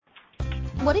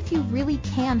What if you really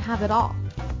can have it all?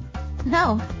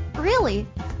 No, really.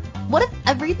 What if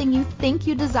everything you think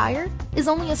you desire is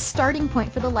only a starting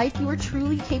point for the life you are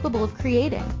truly capable of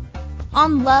creating?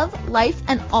 On Love, Life,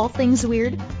 and All Things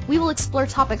Weird, we will explore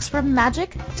topics from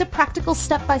magic to practical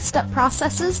step-by-step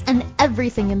processes and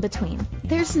everything in between.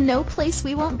 There's no place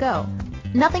we won't go.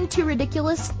 Nothing too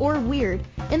ridiculous or weird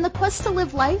in the quest to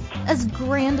live life as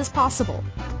grand as possible.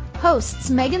 Hosts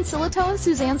Megan Silito and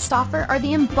Suzanne Stoffer are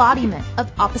the embodiment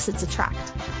of opposites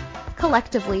attract.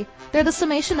 Collectively, they're the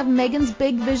summation of Megan's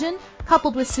big vision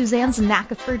coupled with Suzanne's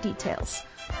knack for details.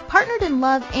 Partnered in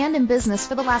love and in business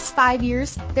for the last 5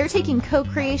 years, they're taking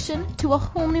co-creation to a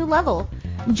whole new level.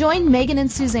 Join Megan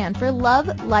and Suzanne for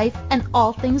Love, Life, and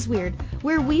All Things Weird,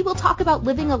 where we will talk about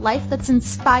living a life that's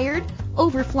inspired,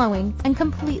 overflowing, and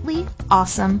completely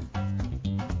awesome.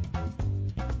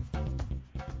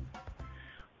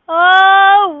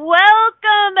 Oh,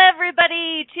 welcome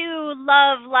everybody to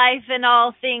Love, Life, and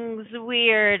All Things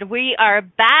Weird. We are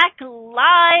back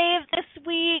live this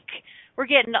week. We're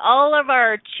getting all of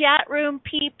our chat room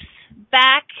peeps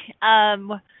back.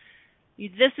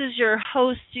 This is your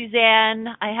host, Suzanne.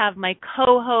 I have my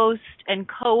co-host and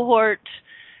cohort,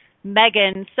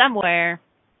 Megan, somewhere.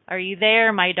 Are you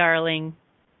there, my darling?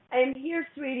 I'm here,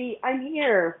 sweetie. I'm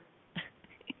here.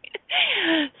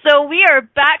 So we are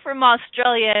back from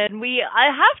Australia, and I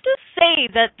have to say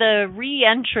that the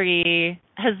re-entry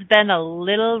has been a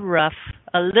little rough,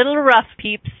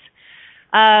 peeps.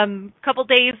 Couple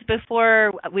days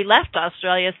before we left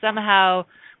Australia, somehow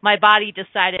my body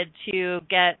decided to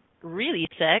get really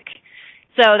sick.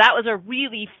 So that was a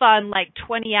really fun,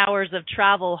 20 hours of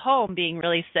travel home being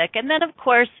really sick. And then, of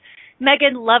course,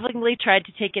 Megan lovingly tried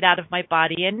to take it out of my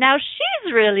body, and now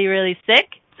she's really, really sick.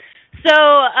 So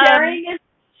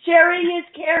sharing is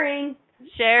caring.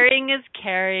 Sharing is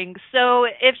caring. So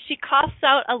if she coughs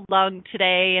out a lung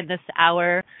today in this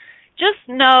hour, just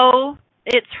know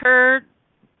it's her,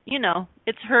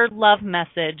 it's her love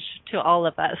message to all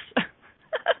of us.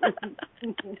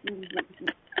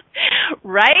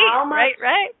 Right.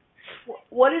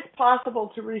 What is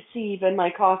possible to receive in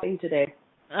my coughing today?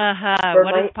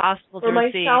 What is possible to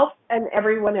receive? For myself and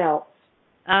everyone else.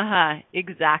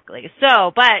 Exactly.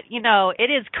 So, but, it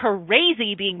is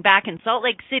crazy being back in Salt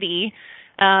Lake City.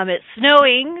 It's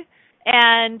snowing,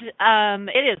 and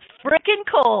it is frickin'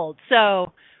 cold.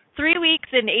 So, 3 weeks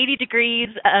and 80 degrees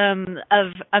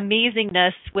of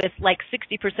amazingness with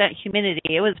 60%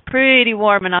 humidity. It was pretty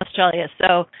warm in Australia.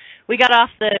 So, we got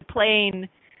off the plane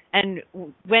and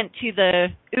went to the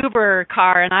Uber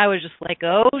car, and I was just like,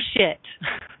 oh, shit.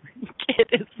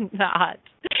 It is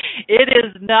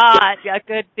not a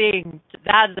good thing.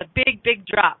 That is a big, big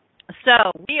drop.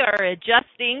 So we are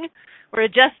adjusting. We're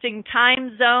adjusting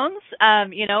time zones,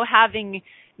 having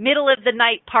middle of the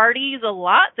night parties a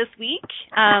lot this week.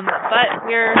 But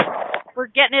we're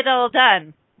getting it all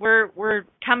done. We're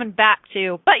coming back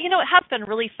to, but it has been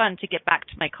really fun to get back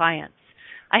to my clients.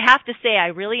 I have to say, I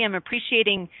really am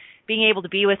appreciating being able to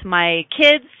be with my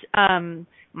kids,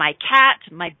 my cat,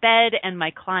 my bed, and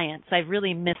my clients. I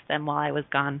really missed them while I was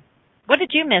gone. What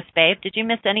did you miss, babe? Did you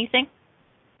miss anything?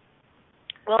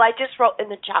 Well, I just wrote in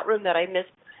the chat room that I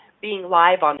missed being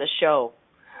live on the show.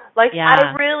 Yeah.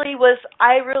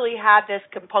 I really had this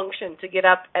compunction to get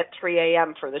up at 3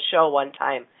 a.m. for the show one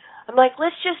time. I'm like,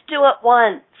 let's just do it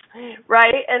once,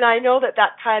 right? And I know that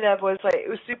kind of was it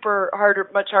was super harder,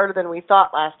 much harder than we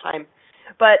thought last time.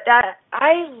 But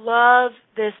I love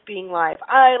this being live.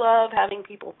 I love having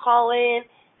people call in,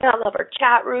 and I love our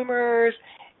chat roomers.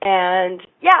 And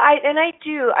yeah, I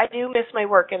do miss my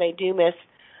work, and I do miss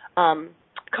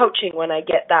coaching when I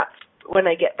get that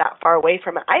far away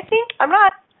from it. I'm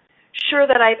not sure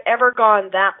that I've ever gone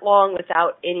that long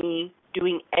without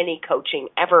doing any coaching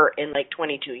ever in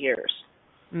 22 years.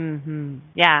 Mhm.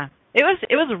 Yeah. It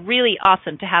was really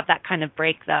awesome to have that kind of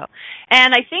break though.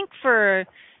 And I think for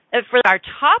our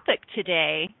topic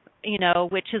today,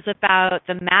 which is about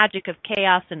the magic of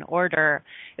chaos and order,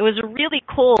 it was really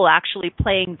cool actually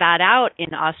playing that out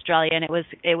in Australia, and it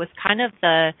was kind of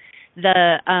the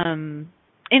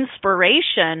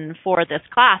inspiration for this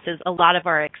class is a lot of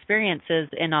our experiences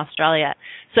in Australia.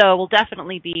 So we'll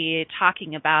definitely be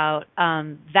talking about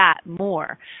that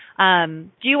more. Do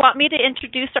you want me to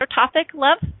introduce our topic,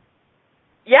 love?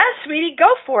 Yes, sweetie,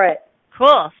 go for it.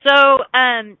 Cool. So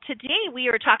today we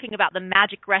are talking about the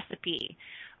magic recipe,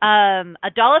 a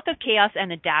dollop of chaos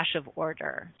and a dash of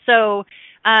order. So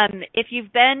if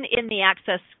you've been in the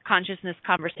Access Consciousness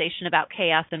conversation about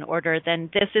chaos and order, then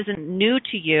this isn't new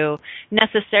to you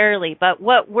necessarily. But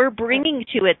what we're bringing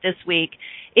to it this week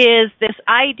is this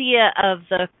idea of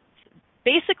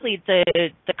basically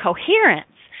the coherence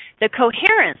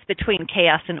between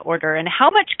chaos and order, and how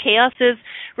much chaos is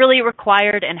really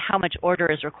required and how much order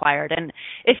is required. And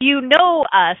if you know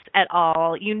us at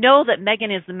all, you know that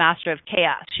Megan is the master of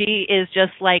chaos. She is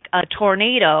just like a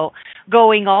tornado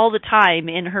going all the time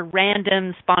in her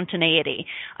random spontaneity.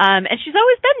 And she's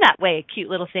always been that way, cute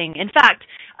little thing. In fact,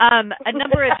 a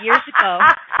number of years ago...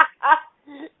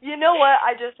 You know what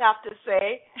I just have to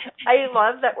say? I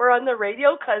love that we're on the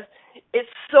radio because it's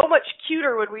so much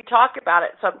cuter when we talk about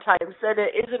it sometimes than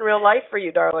it is in real life for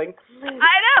you, darling.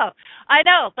 I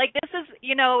know. Like, this is,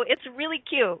 it's really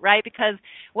cute, right? Because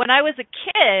when I was a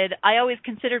kid, I always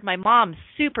considered my mom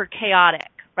super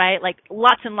chaotic, right? Like,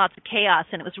 lots and lots of chaos,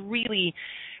 and it was really,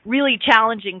 really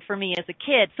challenging for me as a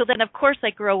kid. So then, of course, I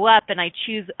grow up and I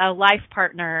choose a life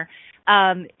partner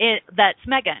that's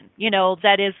Megan,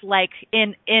 that is like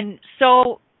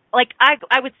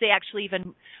I would say actually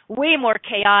even way more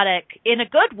chaotic in a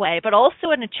good way, but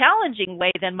also in a challenging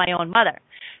way than my own mother.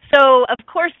 So of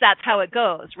course that's how it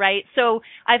goes, right? So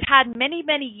I've had many,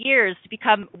 many years to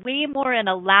become way more an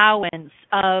allowance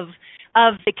of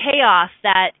the chaos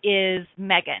that is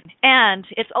Megan. And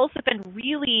it's also been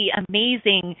really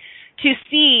amazing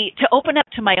to open up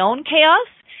to my own chaos,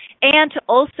 and to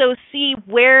also see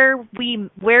where we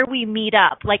meet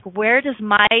up. Like, where does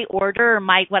my order, or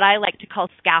what I like to call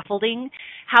scaffolding,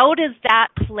 how does that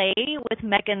play with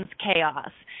Megan's chaos?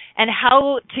 And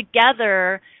how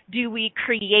together do we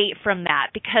create from that?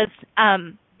 Because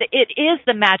it is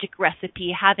the magic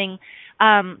recipe, having,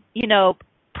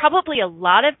 probably a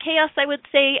lot of chaos, I would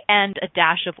say, and a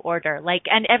dash of order.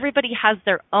 And everybody has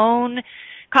their own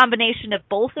combination of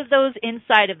both of those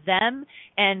inside of them,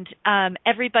 and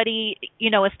everybody,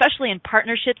 especially in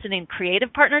partnerships and in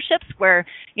creative partnerships where,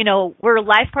 we're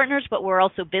life partners, but we're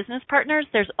also business partners,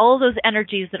 there's all those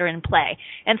energies that are in play.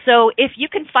 And so if you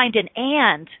can find an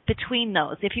and between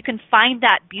those, if you can find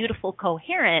that beautiful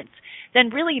coherence, then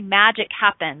really magic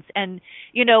happens. And,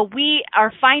 we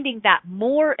are finding that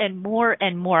more and more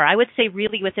and more. I would say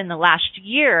really within the last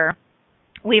year,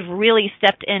 we've really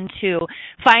stepped into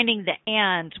finding the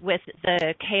and with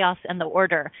the chaos and the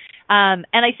order. And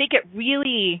I think it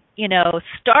really,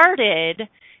 started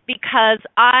because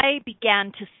I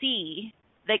began to see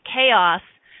that chaos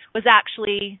was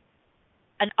actually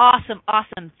an awesome,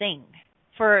 awesome thing.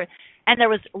 And there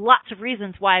was lots of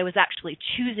reasons why I was actually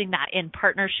choosing that in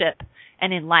partnership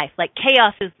and in life. Like,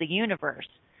 chaos is the universe.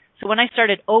 So when I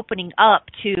started opening up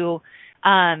to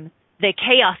the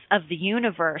chaos of the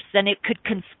universe, then it could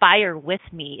conspire with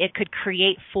me. It could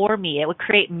create for me. It would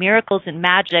create miracles and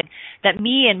magic that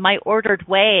me in my ordered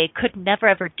way could never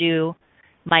ever do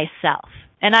myself.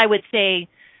 And I would say,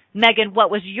 Megan, what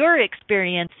was your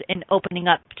experience in opening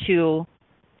up to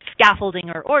scaffolding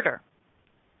or order?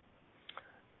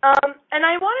 And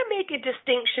I want to make a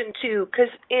distinction too,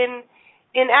 because in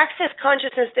Access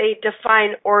Consciousness, they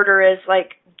define order as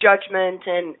like judgment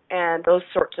and those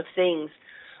sorts of things.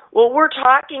 What we're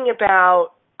talking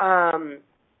about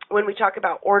when we talk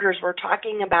about orders, we're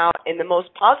talking about, in the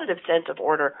most positive sense of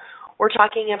order, we're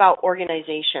talking about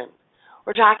organization.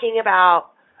 We're talking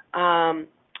about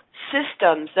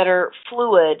systems that are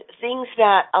fluid, things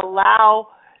that allow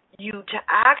you to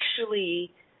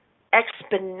actually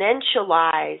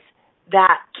exponentialize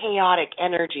that chaotic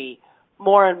energy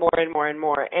more and more and more and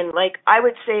more. And I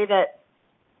would say that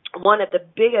one of the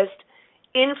biggest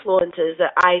influences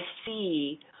that I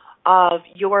see of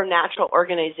your natural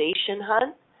organization,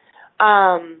 hun,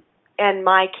 and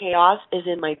my chaos is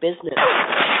in my business.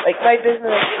 My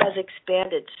business has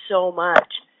expanded so much.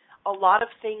 A lot of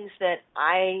things that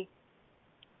I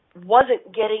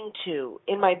wasn't getting to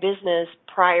in my business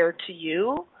prior to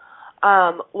you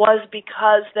was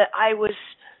because that I was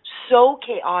so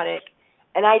chaotic,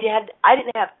 and I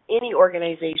didn't have any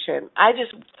organization. I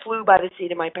just flew by the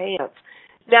seat of my pants.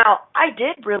 Now, I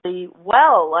did really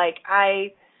well.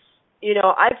 I've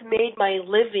made my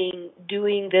living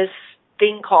doing this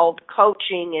thing called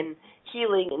coaching and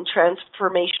healing and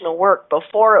transformational work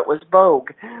before it was vogue.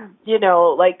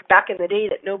 Back in the day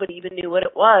that nobody even knew what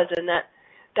it was, and that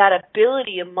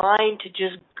ability of mine to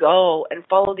just go and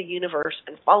follow the universe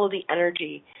and follow the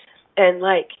energy and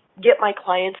get my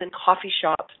clients in coffee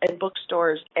shops and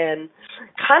bookstores and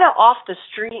kind of off the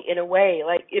street in a way.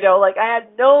 I had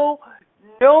no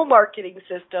marketing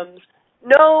systems,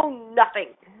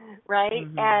 nothing, right?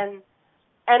 Mm-hmm.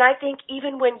 And I think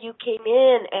even when you came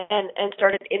in and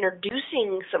started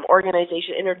introducing some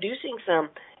organization, introducing some,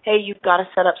 hey, you've got to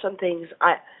set up some things,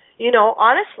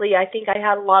 honestly, I think I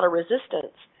had a lot of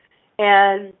resistance.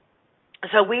 And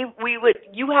so we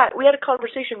had a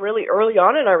conversation really early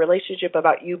on in our relationship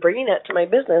about you bringing it to my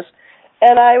business.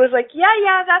 And I was like,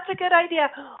 yeah, that's a good idea.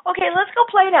 Okay, let's go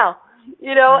play now.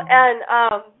 And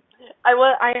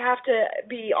I have to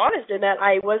be honest in that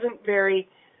I wasn't very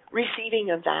receiving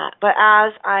of that. But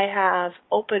as I have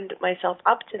opened myself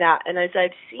up to that, and as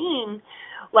I've seen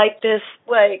like this,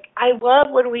 like I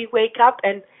love when we wake up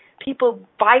and people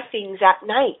buy things at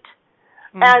night.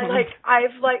 And like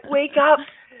I've like wake up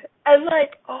and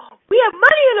like, oh, we have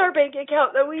money in our bank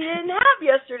account that we didn't have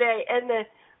yesterday. And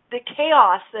the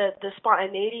chaos, the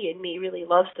spontaneity in me really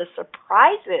loves the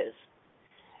surprises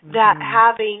that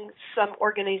having some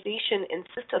organization and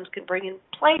systems can bring in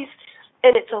place.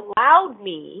 And it's allowed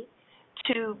me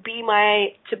to bring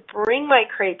my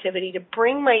creativity, to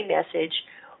bring my message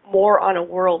more on a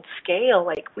world scale.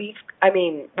 Like we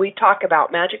talk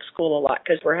about Magic School a lot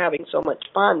because we're having so much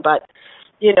fun, but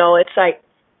it's like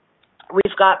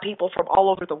we've got people from all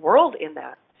over the world in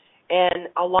that. And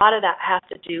a lot of that has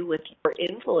to do with your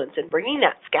influence and bringing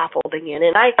that scaffolding in.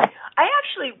 And I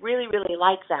actually really, really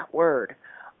like that word,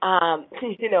 and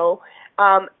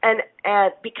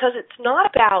because it's not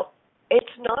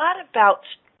about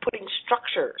putting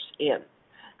structures in,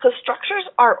 because structures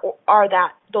are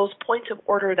those points of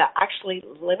order that actually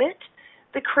limit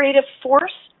the creative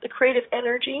force, the creative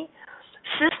energy.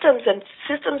 Systems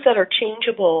that are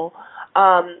changeable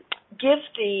give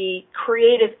the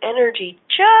creative energy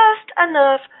just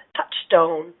enough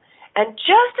touchstone and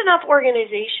just enough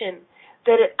organization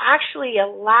that it actually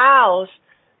allows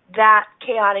that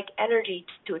chaotic energy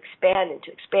to expand and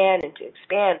to expand and to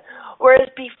expand. Whereas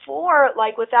before,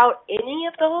 like without any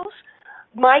of those,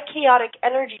 my chaotic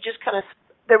energy just kind of,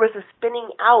 there was a spinning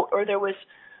out, or there was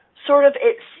sort of,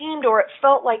 it seemed or it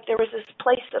felt like there was this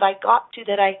place that I got to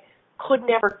that I could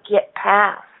never get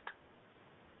past.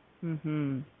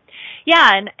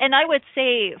 Yeah, and I would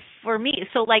say for me,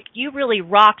 so like you really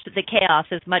rocked the chaos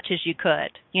as much as you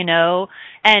could,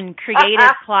 and created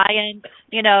clients,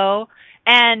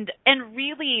 and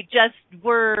really just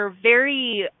were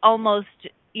very almost,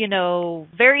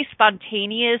 very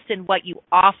spontaneous in what you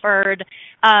offered.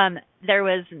 There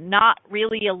was not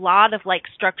really a lot of like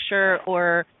structure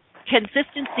or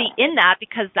consistency in that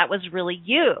because that was really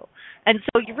you. And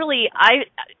so you really,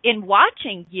 in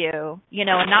watching you,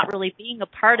 and not really being a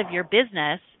part of your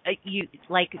business,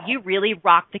 you really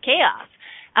rocked the chaos.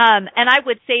 And I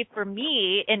would say for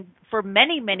me, and for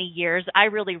many, many years, I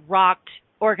really rocked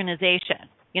organization.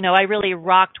 I really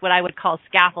rocked what I would call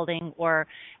scaffolding, or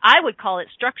I would call it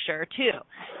structure too.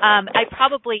 I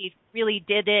probably really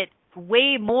did it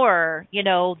way more,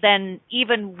 than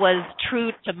even was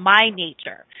true to my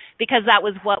nature, because that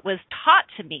was what was taught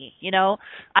to me.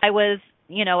 I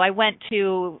went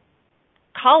to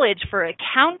college for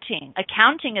accounting.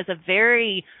 Accounting is a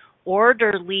very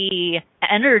orderly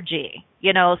energy,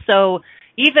 so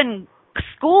even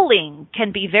schooling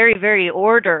can be very, very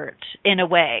ordered in a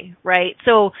way, right?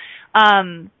 So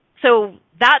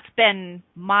that's been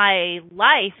my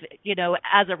life,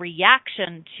 as a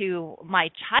reaction to my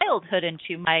childhood and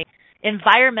to my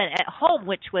environment at home,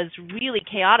 which was really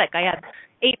chaotic. I had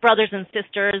 8 brothers and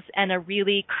sisters and a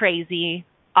really crazy,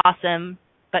 awesome,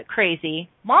 but crazy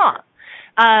mom.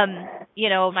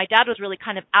 My dad was really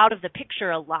kind of out of the picture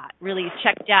a lot, really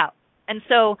checked out. And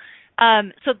so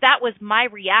that was my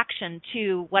reaction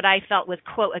to what I felt was,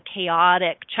 quote, a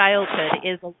chaotic childhood,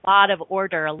 is a lot of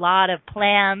order, a lot of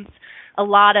plans, a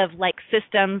lot of like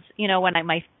systems.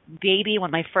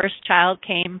 When my first child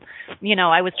came,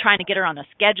 I was trying to get her on a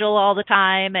schedule all the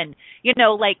time, and,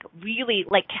 really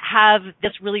have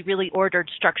this really, really ordered,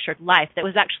 structured life that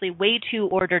was actually way too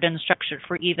ordered and structured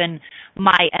for even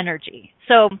my energy.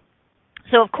 So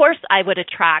of course I would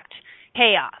attract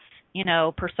chaos,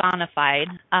 personified,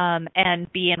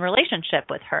 and be in relationship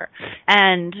with her.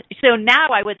 And so now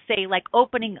I would say, like,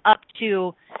 opening up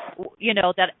to,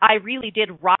 that I really did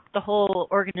rock the whole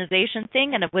organization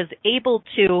thing, and it was able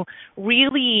to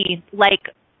really,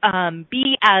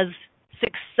 be as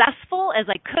successful as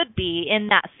I could be in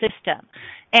that system.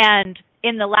 And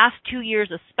in the last 2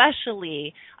 years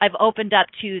especially, I've opened up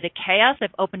to the chaos,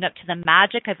 I've opened up to the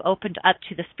magic, I've opened up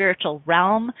to the spiritual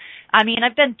realm. I mean,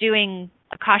 I've been doing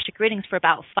Akashic readings for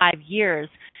about 5 years,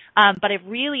 but I've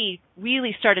really,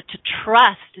 really started to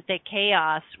trust the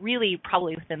chaos really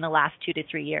probably within the last 2 to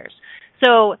 3 years.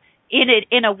 So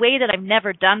in a way that I've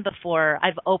never done before,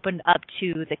 I've opened up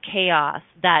to the chaos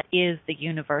that is the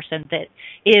universe and that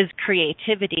is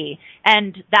creativity.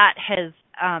 And that has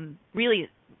really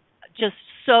just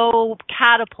so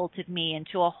catapulted me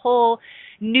into a whole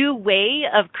new way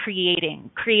of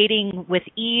creating with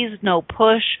ease, no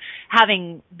push,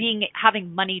 having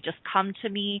money just come to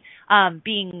me,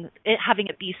 having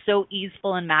it be so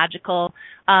easeful and magical.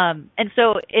 And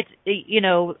so it's,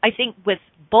 I think with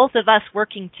both of us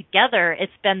working together,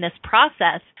 it's been this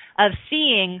process of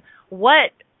seeing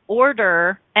what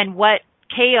order and what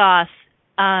chaos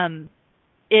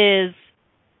is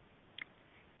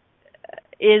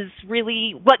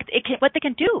really what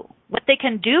they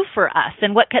can do for us,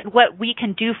 and what we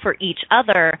can do for each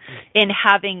other in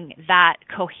having that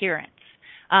coherence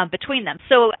between them.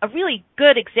 So a really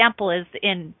good example is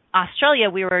in Australia.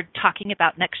 We were talking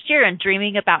about next year and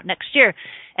dreaming about next year,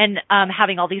 and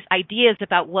having all these ideas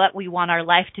about what we want our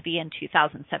life to be in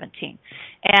 2017.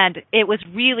 And it was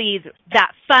really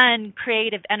that fun,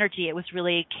 creative energy. It was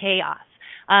really chaos.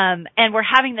 And we're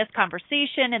having this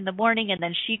conversation in the morning, and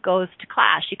then she goes to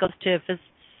class. She goes to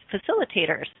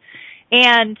facilitators.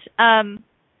 And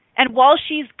while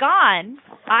she's gone,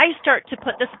 I start to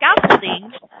put the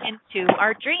scaffolding into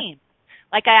our dream.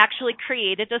 Like, I actually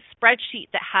created a spreadsheet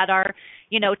that had our,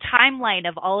 timeline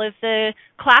of all of the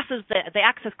classes, the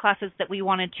access classes that we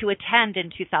wanted to attend in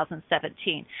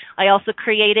 2017. I also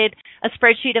created a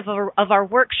spreadsheet of our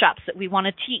workshops that we want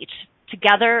to teach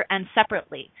together and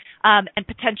separately, and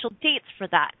potential dates for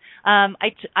that.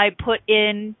 I put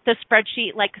in the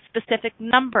spreadsheet like specific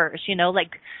numbers,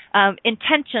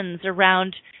 intentions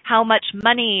around how much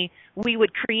money we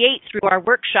would create through our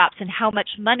workshops and how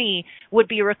much money would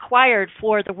be required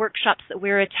for the workshops that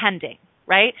we're attending,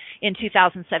 right, in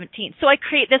 2017. So I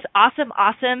create this awesome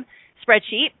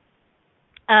spreadsheets,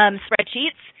 and,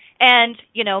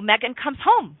 Megan comes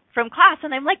home from class,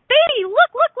 and I'm like, baby,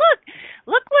 look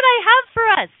what I have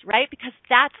for us, right? Because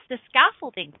that's the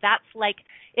scaffolding. That's like,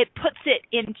 it puts it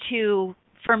into,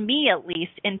 for me at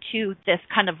least, into this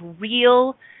kind of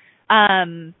real,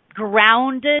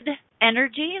 grounded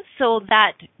energy, so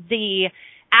that the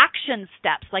action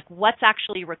steps, like what's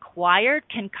actually required,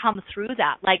 can come through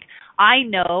that. Like, I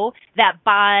know that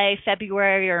by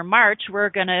February or March, we're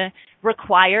going to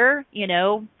require,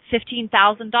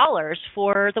 $15,000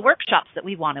 for the workshops that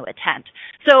we want to attend.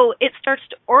 So it starts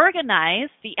to organize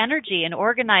the energy and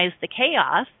organize the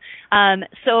chaos,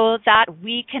 so that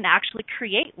we can actually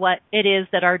create what it is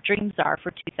that our dreams are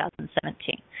for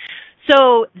 2017.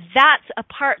 So that's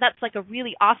like a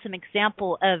really awesome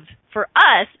example of, for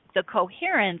us, the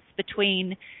coherence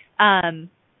between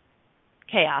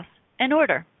chaos and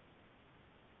order.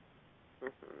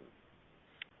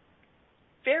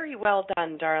 Very well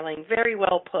done, darling. Very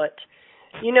well put.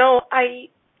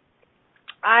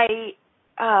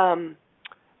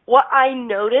 What I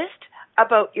noticed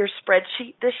about your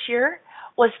spreadsheet this year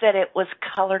was that it was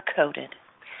color-coded.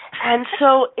 And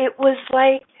so it was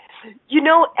like,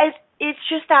 it's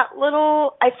just that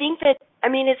little, it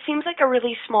seems like a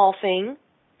really small thing,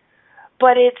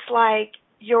 but it's like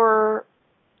your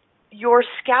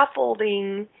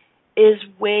scaffolding is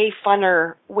way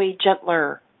funner, way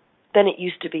gentler than it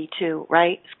used to be too,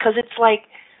 right? Because it's like,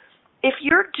 if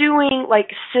you're doing like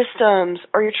systems,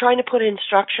 or you're trying to put in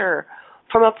structure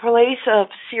from a place of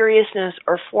seriousness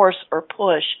or force or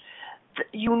push,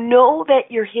 you know that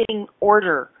you're hitting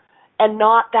order and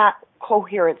not that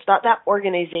coherence, not that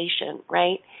organization,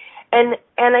 right? And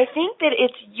I think that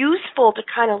it's useful to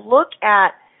kind of look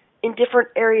at, in different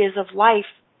areas of life,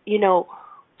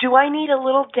 do I need a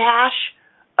little dash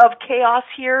of chaos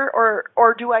here,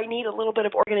 or do I need a little bit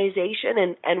of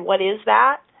organization, and what is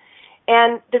that?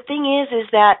 And the thing is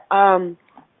that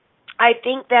I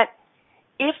think that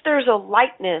if there's a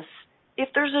lightness, if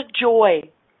there's a joy,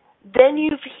 then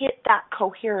you've hit that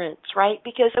coherence, right?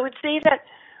 Because I would say that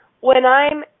when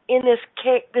I'm in this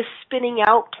spinning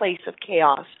out place of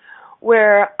chaos,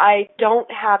 where I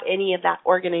don't have any of that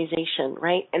organization,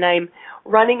 right? And I'm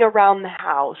running around the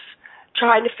house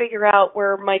trying to figure out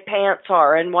where my pants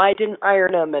are and why I didn't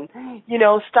iron them, and,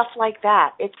 stuff like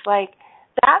that. It's like,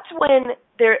 that's when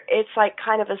it's like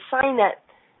kind of a sign that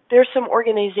there's some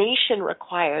organization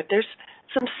required. There's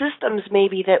some systems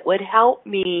maybe that would help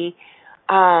me,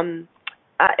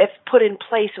 if put in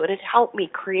place, would it help me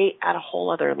create at a whole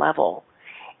other level.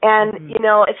 And,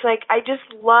 it's like, I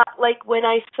just love, like, when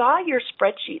I saw your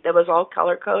spreadsheet that was all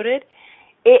color-coded,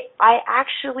 I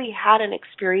actually had an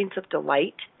experience of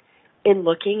delight in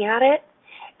looking at it.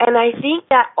 And I think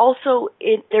that also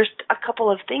there's a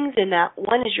couple of things in that.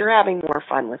 One is you're having more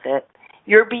fun with it.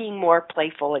 You're being more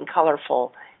playful and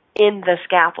colorful in the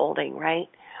scaffolding, right?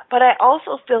 But I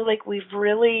also feel like we've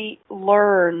really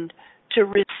learned to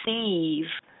receive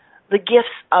the gifts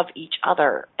of each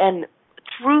other and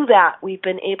through that, we've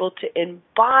been able to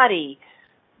embody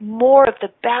more of the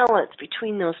balance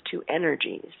between those two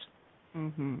energies.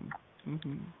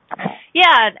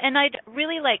 Yeah, and I'd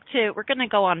really like to, we're going to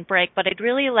go on break, but I'd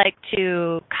really like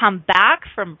to come back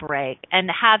from break and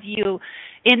have you,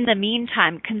 in the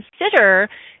meantime, consider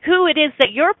who it is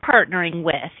that you're partnering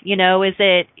with. You know, is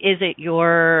it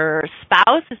your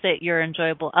spouse? Is it your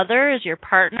enjoyable other? Is your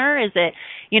partner? Is it,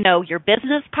 you know, your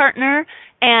business partner?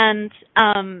 And,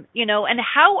 you know, and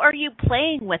how are you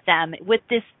playing with them with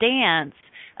this dance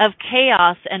of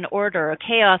chaos and order, or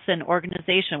chaos and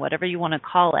organization, whatever you want to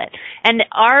call it? And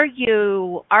are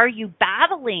you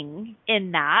battling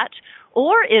in that,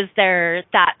 or is there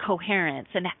that coherence?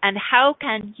 And how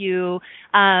can you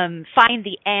find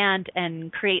the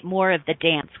and create more of the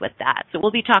dance with that? So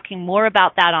we'll be talking more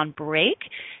about that on break.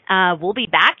 We'll be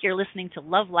back. You're listening to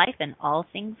Love, Life, and All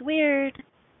Things Weird.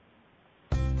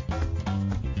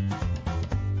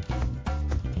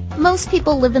 Most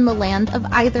people live in the land of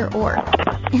either or.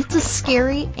 It's a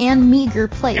scary and meager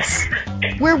place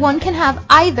where one can have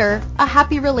either a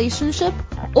happy relationship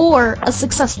or a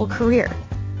successful career,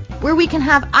 where we can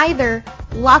have either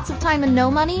lots of time and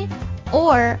no money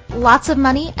or lots of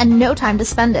money and no time to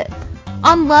spend it.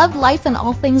 On Love, Life, and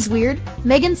All Things Weird,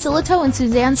 Megan Silito and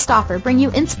Suzanne Stoffer bring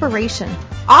you inspiration,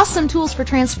 awesome tools for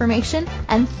transformation,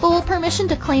 and full permission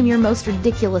to claim your most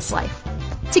ridiculous life.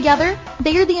 Together,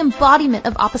 they are the embodiment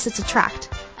of opposites attract,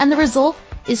 and the result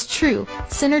is true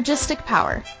synergistic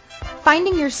power.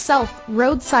 Finding yourself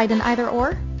roadside in either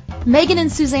or? Megan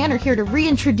and Suzanne are here to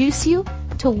reintroduce you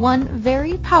to one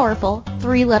very powerful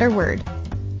 3-letter word.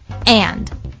 And.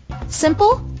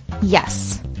 Simple?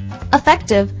 Yes.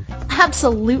 Effective?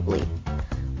 Absolutely.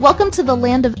 Welcome to the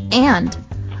land of and.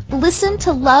 Listen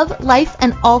to Love, Life,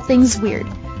 and All Things Weird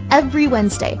every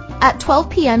Wednesday at 12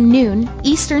 p.m. noon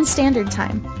Eastern Standard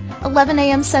Time, 11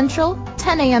 a.m. Central,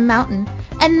 10 a.m. Mountain,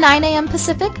 and 9 a.m.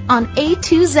 Pacific on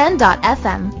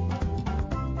A2Zen.fm.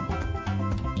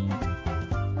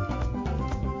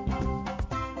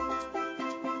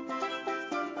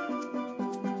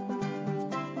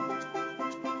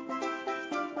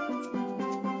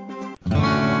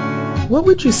 What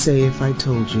would you say if I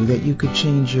told you that you could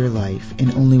change your life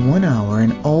in only 1 hour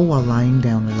and all while lying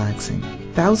down relaxing?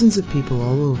 Thousands of people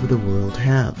all over the world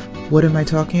have. What am I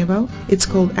talking about? It's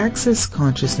called Access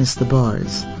Consciousness, the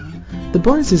bars. The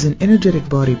bars is an energetic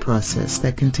body process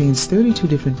that contains 32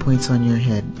 different points on your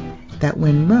head that,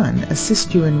 when run,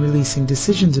 assist you in releasing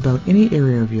decisions about any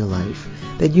area of your life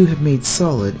that you have made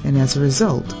solid and as a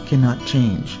result cannot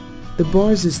change. The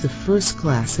bars is the first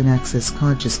class in Access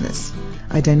Consciousness,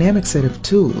 a dynamic set of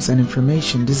tools and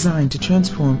information designed to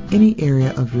transform any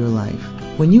area of your life.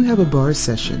 When you have a bars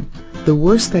session, the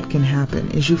worst that can happen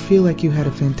is you feel like you had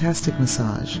a fantastic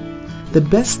massage. The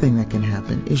best thing that can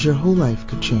happen is your whole life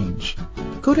could change.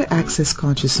 Go to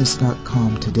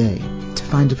accessconsciousness.com today to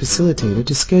find a facilitator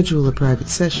to schedule a private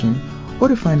session or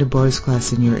to find a bars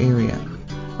class in your area.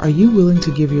 Are you willing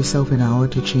to give yourself an hour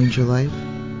to change your life?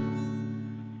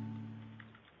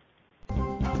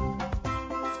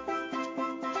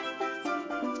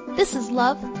 This is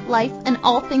Love, Life, and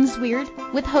All Things Weird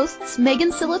with hosts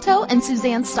Megan Silito and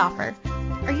Suzanne Stoffer.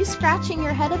 Are you scratching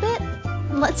your head a bit?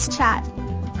 Let's chat.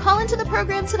 Call into the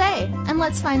program today and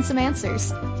let's find some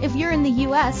answers. If you're in the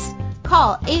U.S.,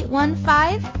 call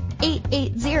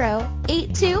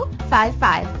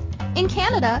 815-880-8255. In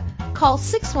Canada, call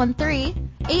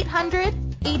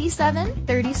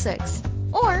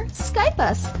 613-800-8736 or Skype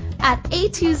us at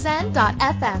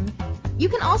A2Zen.fm. You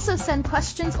can also send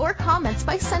questions or comments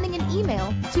by sending an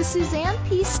email to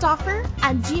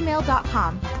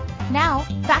suzannepstoffer@gmail.com. Now,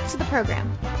 back to the program.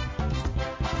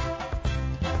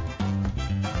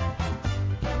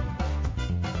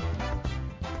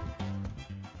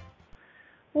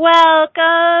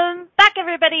 Welcome back,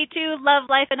 everybody, to Love,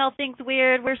 Life, and All Things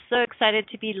Weird. We're so excited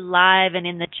to be live and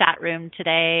in the chat room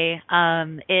today.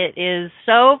 It is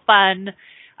so fun.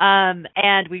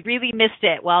 And we really missed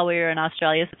it while we were in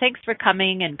Australia. So thanks for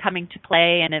coming to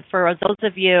play. And for those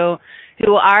of you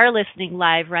who are listening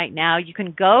live right now, you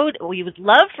can we would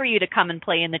love for you to come and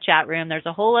play in the chat room. There's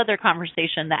a whole other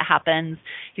conversation that happens.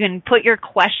 You can put your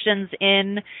questions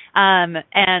in,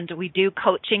 and we do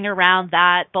coaching around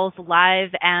that, both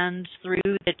live and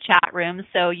through the chat room.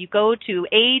 So you go to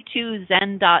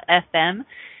A2Zen.fm,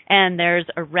 and there's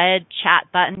a red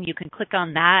chat button. You can click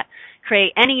on that,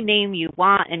 create any name you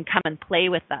want, and come and play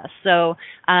with us. So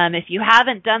if you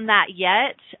haven't done that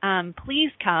yet,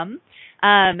 please come,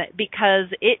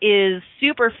 because it is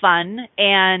super fun,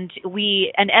 and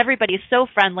everybody is so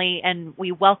friendly, and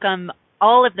we welcome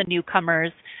all of the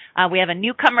newcomers. We have a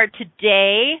newcomer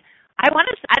today. I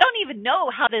don't even know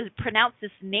how to pronounce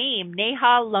this name.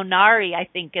 Neha Lonari, I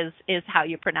think is how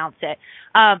you pronounce it.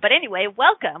 But anyway,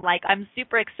 welcome. Like, I'm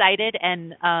super excited,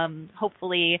 and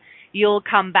hopefully you'll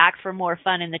come back for more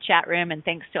fun in the chat room. And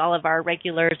thanks to all of our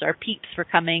regulars, our peeps, for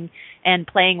coming and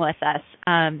playing with us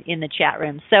in the chat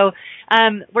room. So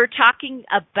we're talking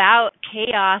about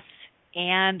chaos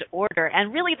and order,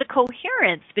 and really the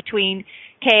coherence between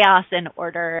chaos and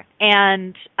order.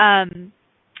 And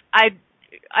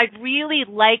I'd really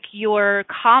like your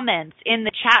comments in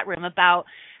the chat room about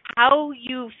how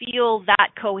you feel that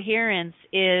coherence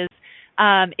is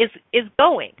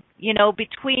going, you know,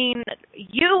 between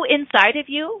you, inside of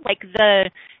you, like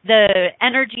the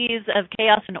energies of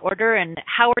chaos and order, and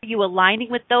how are you aligning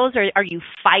with those? Or are you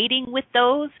fighting with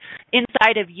those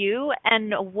inside of you?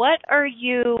 And what are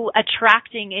you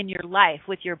attracting in your life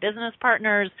with your business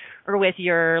partners or with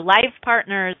your life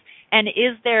partners? And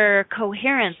is there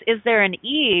coherence? Is there an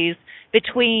ease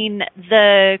between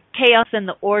the chaos and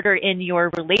the order in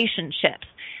your relationships?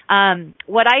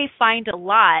 What I find a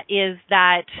lot is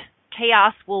that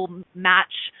chaos will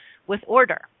match with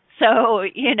order. So,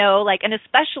 you know, like, and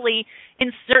especially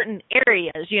in certain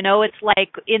areas, you know, it's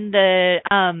like in the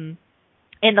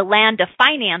land of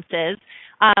finances,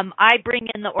 I bring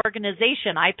in the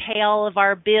organization. I pay all of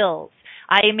our bills.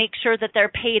 I make sure that they're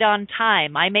paid on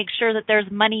time. I make sure that there's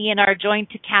money in our joint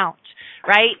account,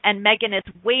 right? And Megan is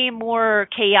way more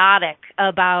chaotic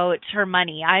about her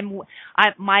money.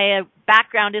 My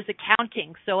background is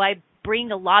accounting, so I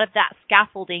bring a lot of that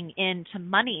scaffolding into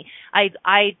money.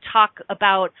 I talk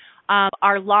about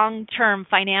our long-term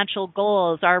financial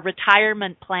goals, our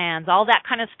retirement plans, all that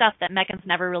kind of stuff that Megan's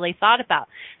never really thought about.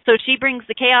 So she brings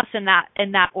the chaos in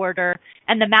that order,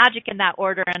 and the magic in that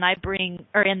order, and I bring,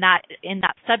 or in that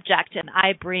subject, and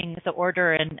I bring the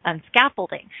order and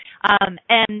scaffolding.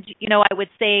 And you know, I would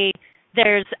say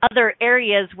there's other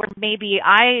areas where maybe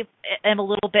I am a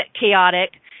little bit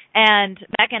chaotic, and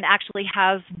Megan actually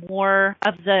has more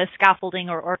of the scaffolding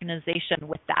or organization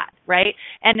with that, right?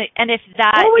 And if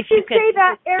that, what would if you say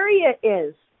that area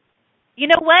is? You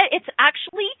know what? It's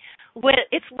actually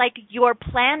it's like your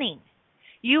planning.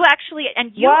 You actually,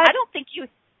 and you, what? I don't think you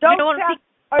don't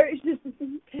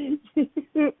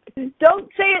don't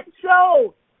say it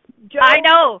so, Joe. I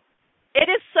know. It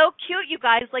is so cute, you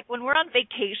guys. Like, when we're on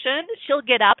vacation, she'll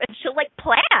get up and she'll like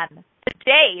plan the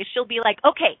day. She'll be like,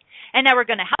 okay, and now we're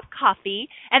going to have coffee,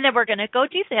 and then we're going to go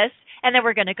do this, and then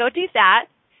we're going to go do that,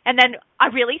 and then I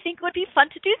really think it would be fun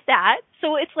to do that.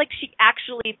 So it's like she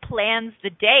actually plans the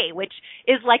day, which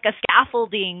is like a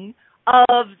scaffolding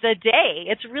of the day.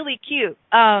 It's really cute.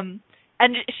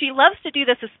 And she loves to do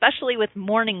this, especially with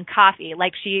morning coffee.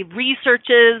 Like, she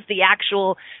researches the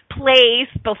actual place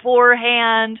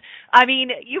beforehand. I mean,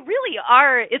 you really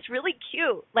are, it's really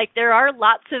cute. Like, there are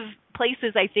lots of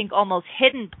places, I think almost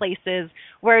hidden places,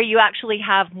 where you actually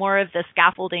have more of the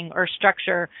scaffolding or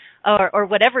structure or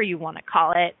whatever you want to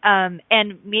call it.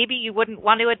 And maybe you wouldn't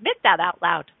want to admit that out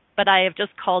loud, but I have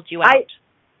just called you out.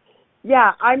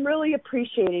 Yeah, I'm really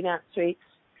appreciating that, Sweets.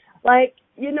 Like,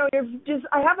 you know,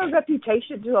 I have a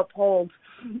reputation to uphold,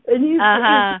 and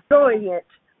you're showing it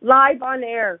live on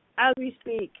air as we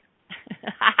speak.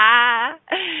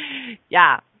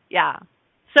 Yeah.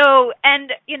 So,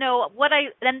 and you know,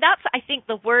 that's, I think,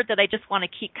 the word that I just want to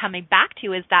keep coming back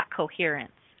to is that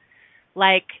coherence.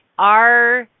 Like,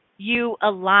 are you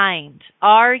aligned?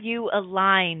 Are you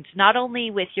aligned not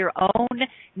only with your own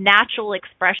natural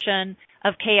expression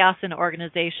of chaos and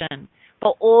organization,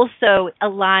 but also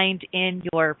aligned in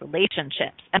your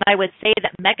relationships? And I would say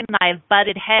that Megan and I have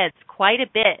butted heads quite a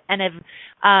bit, and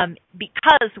have,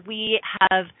 because we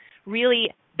have really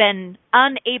been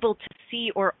unable to see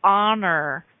or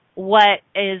honor what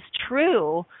is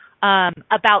true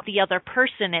about the other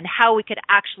person, and how we could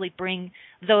actually bring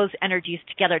those energies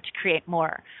together to create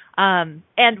more. And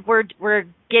we're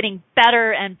getting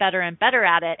better and better and better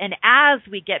at it. And as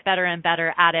we get better and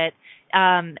better at it,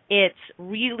 it's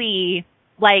really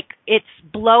like it's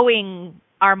blowing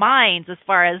our minds as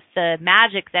far as the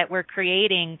magic that we're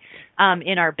creating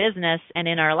in our business and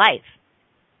in our life.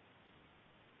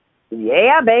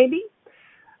 Yeah, baby.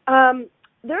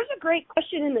 There's a great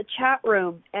question in the chat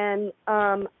room, and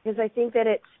because I think that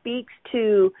it speaks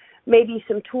to maybe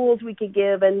some tools we could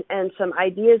give and some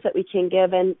ideas that we can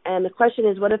give. And the question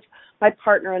is, what if my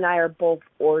partner and I are both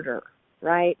order,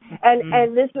 right?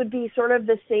 And this would be sort of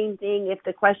the same thing if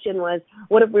the question was,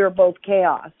 what if we were both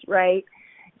chaos, right?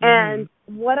 And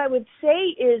what I would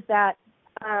say is that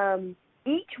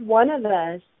each one of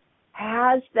us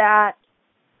has that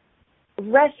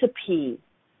recipe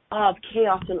of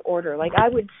chaos and order. Like, I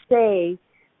would say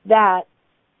that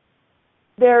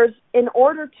in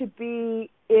order to be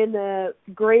in the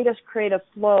greatest creative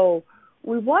flow,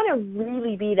 we want to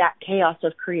really be that chaos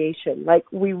of creation. Like,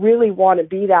 we really want to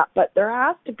be that, but there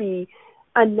has to be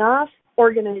enough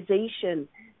organization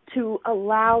to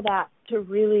allow that to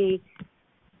really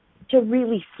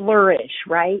flourish,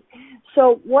 right?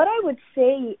 So what I would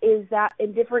say is that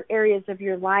in different areas of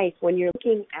your life, when you're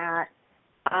looking at,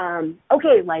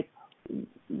 like,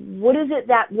 what is it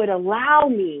that would allow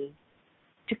me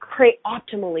to create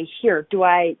optimally here? Do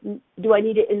I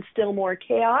need to instill more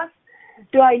chaos?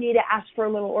 Do I need to ask for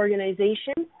a little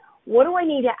organization? What do I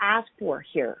need to ask for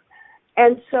here?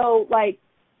 And so, like,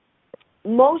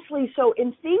 mostly so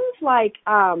in things like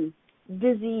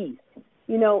disease,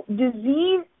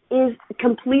 disease is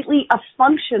completely a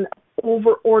function of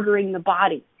over-ordering the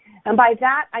body. And by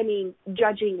that, I mean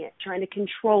judging it, trying to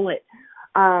control it,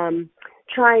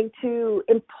 trying to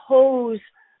impose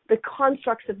the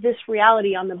constructs of this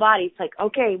reality on the body. It's like,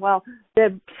 okay, well,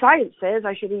 the science says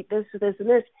I should eat this, this, and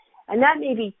this, and that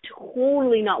may be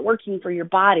totally not working for your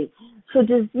body. So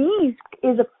disease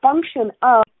is a function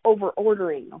of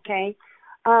over-ordering, okay?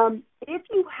 If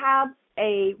you have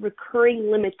a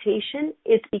recurring limitation,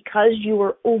 it's because you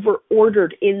were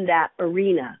over-ordered in that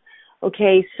arena,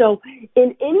 okay? So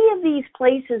in any of these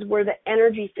places where the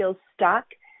energy feels stuck,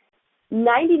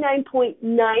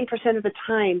 99.9% of the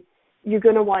time, you're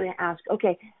going to want to ask,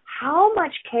 okay, how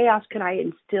much chaos could I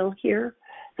instill here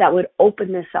that would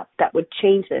open this up, that would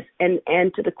change this? And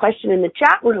to the question in the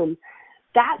chat room,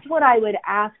 that's what I would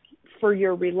ask for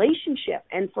your relationship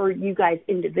and for you guys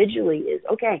individually is,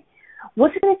 okay,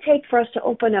 what's it going to take for us to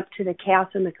open up to the chaos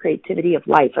and the creativity of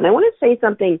life? And I want to say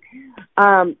something,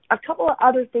 a couple of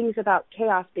other things about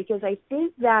chaos, because I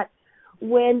think that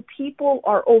when people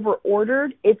are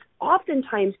over-ordered, it's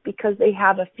oftentimes because they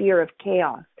have a fear of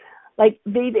chaos. Like,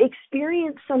 they've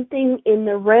experienced something in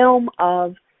the realm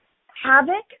of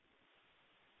havoc,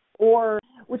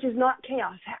 which is not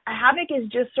chaos. Havoc is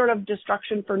just sort of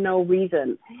destruction for no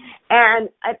reason. And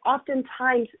it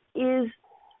oftentimes is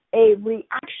a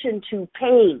reaction to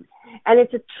pain. And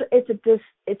it's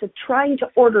a trying to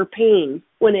order pain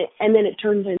and then it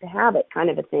turns into havoc kind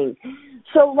of a thing.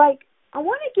 So, like, I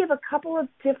want to give a couple of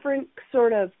different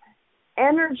sort of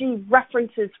energy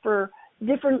references for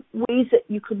different ways that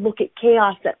you could look at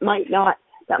chaos that might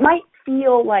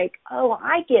feel like, oh,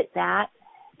 I get that.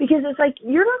 Because it's like,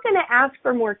 you're not going to ask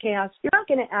for more chaos. You're not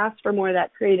going to ask for more of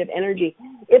that creative energy.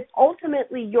 If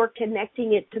ultimately you're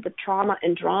connecting it to the trauma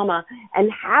and drama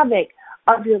and havoc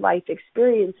of your life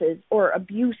experiences or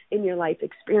abuse in your life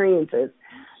experiences.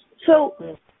 So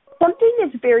something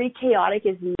that's very chaotic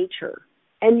is nature.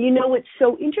 And what's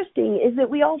so interesting is that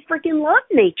we all freaking love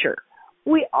nature.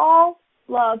 We all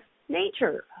love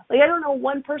nature. Like, I don't know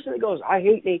one person that goes, I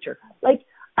hate nature. Like,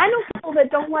 I know people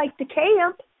that don't like to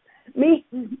camp. Me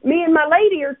and my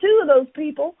lady are two of those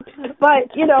people. But,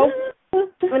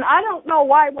 and I don't know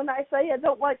why when I say I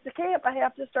don't like to camp, I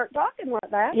have to start talking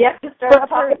like that. You have to start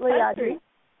apparently I do.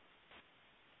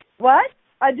 What?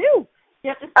 I do. You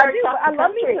have to start I do. I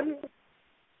love me some.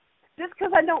 Just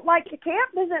because I don't like to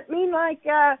camp doesn't mean like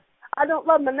I don't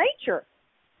love my nature.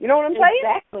 You know what I'm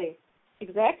saying?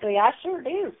 Exactly. I sure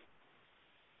do.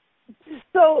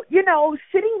 So,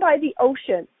 sitting by the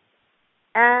ocean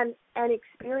and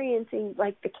experiencing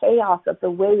like the chaos of the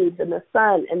waves and the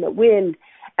sun and the wind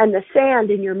and the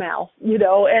sand in your mouth,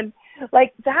 and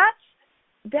like that's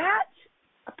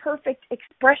a perfect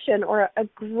expression or a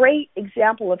great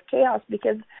example of chaos,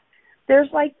 because there's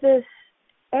like this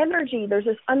energy, there's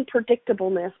this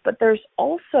unpredictableness, but there's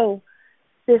also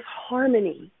this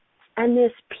harmony and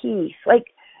this peace. Like,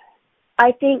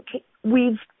 I think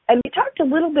we talked a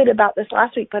little bit about this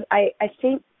last week, but I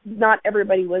think not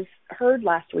everybody heard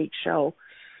last week's show.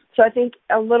 So I think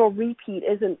a little repeat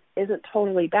isn't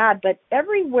totally bad, but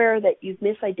everywhere that you've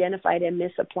misidentified and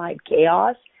misapplied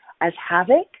chaos as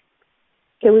havoc,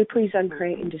 can we please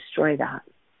uncreate and destroy that?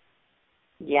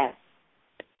 Yes.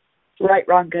 Right,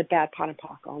 wrong, good, bad, pot and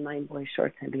pock, all nine boys,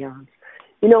 shorts, and beyonds.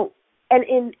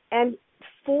 And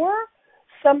for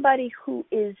somebody who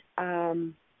is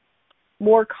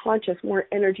more conscious, more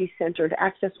energy-centered,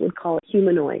 Access would call it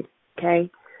humanoid, okay?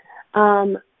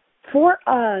 For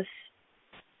us,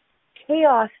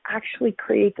 chaos actually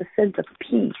creates a sense of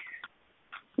peace,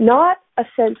 not a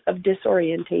sense of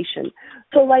disorientation.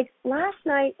 So, like, last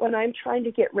night when I'm trying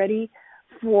to get ready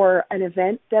for an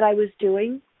event that I was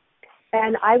doing,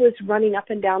 and I was running up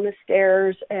and down the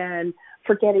stairs and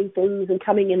forgetting things and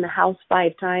coming in the house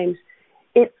 5 times.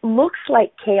 It looks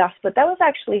like chaos, but that was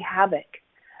actually havoc.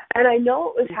 And I know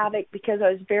it was havoc because I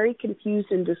was very confused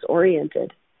and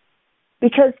disoriented.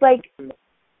 Because, like,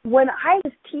 when I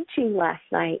was teaching last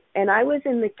night and I was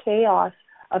in the chaos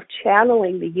of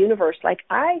channeling the universe, like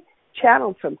I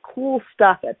channeled some cool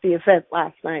stuff at the event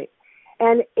last night.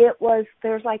 And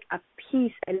there's like a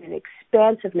peace and an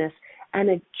expansiveness and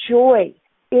a joy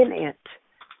in it,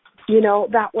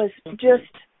 that was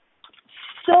just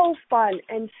so fun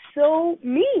and so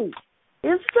me.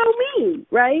 It's so me,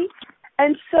 right?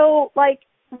 And so, like,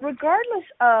 regardless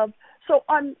of,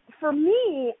 for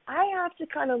me, I have to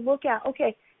kind of look at,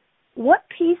 okay, what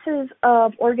pieces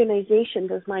of organization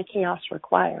does my chaos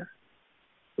require,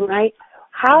 right?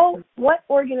 What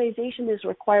organization is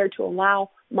required to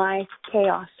allow my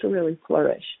chaos to really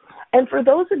flourish? And for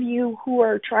those of you who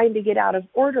are trying to get out of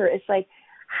order, it's like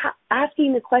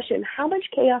asking the question, how much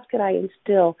chaos could I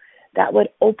instill that would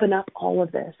open up all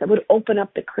of this, that would open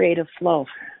up the creative flow?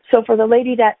 So for the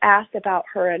lady that asked about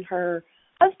her and her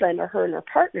husband or her and her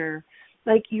partner,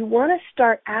 like, you want to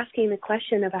start asking the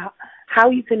question about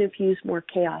how you can infuse more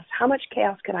chaos. How much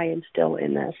chaos could I instill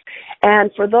in this?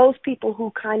 And for those people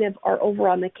who kind of are over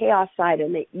on the chaos side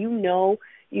and that you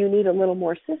need a little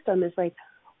more system, is like,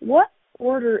 what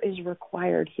order is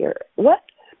required here?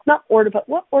 Not order, but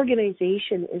what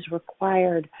organization is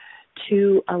required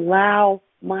to allow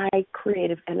my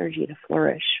creative energy to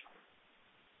flourish?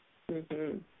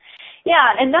 Mm-hmm.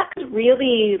 Yeah, and that could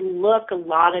really look a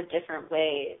lot of different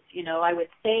ways. I would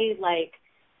say, like,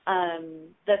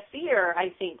 the fear, I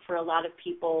think, for a lot of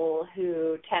people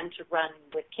who tend to run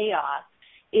with chaos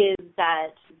is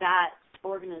that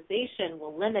organization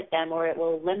will limit them, or it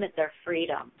will limit their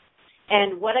freedom.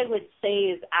 And what I would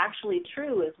say is actually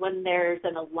true is when there's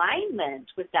an alignment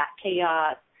with that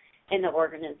chaos in the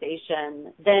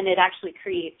organization, then it actually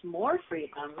creates more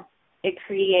freedom. It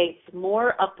creates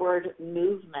more upward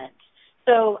movement.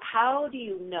 So how do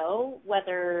you know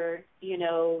whether,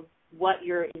 what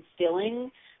you're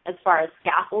instilling as far as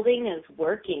scaffolding is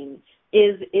working?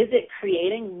 Is it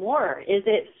creating more? Is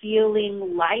it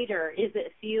feeling lighter? Is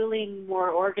it feeling more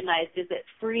organized? Is it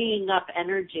freeing up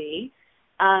energy?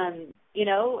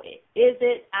 Is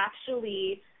it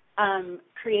actually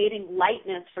creating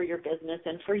lightness for your business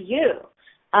and for you?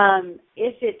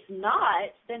 If it's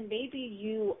not, then maybe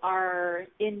you are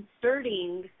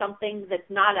inserting something that's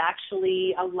not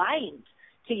actually aligned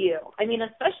to you. I mean,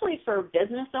 especially for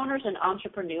business owners and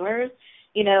entrepreneurs,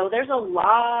 there's a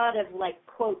lot of, like,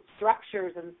 quote,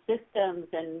 structures and systems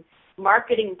and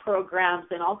marketing programs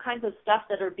and all kinds of stuff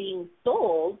that are being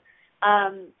sold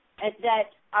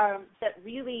that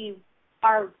really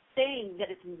are saying that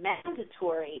it's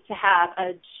mandatory to have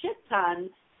a shit ton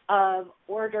of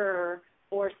order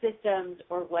or systems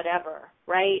or whatever,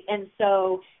 right? And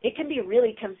so it can be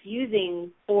really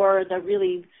confusing for the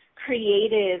really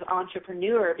creative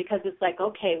entrepreneur, because it's like,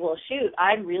 okay, well, shoot,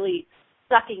 I'm really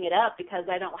sucking it up because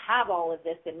I don't have all of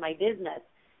this in my business.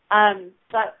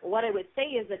 But what I would say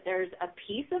is that there's a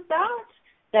piece of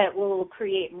that will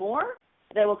create more,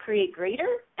 that will create greater,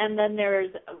 and then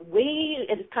there's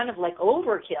it's kind of like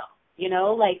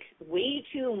overkill, like way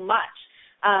too much,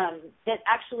 that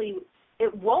actually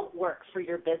it won't work for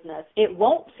your business. It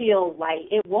won't feel light.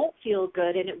 It won't feel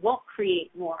good, and it won't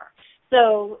create more.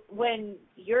 So when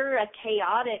you're a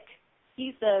chaotic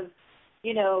piece of,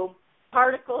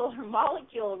 particle or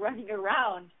molecule running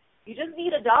around, you just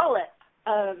need a dollop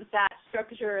of that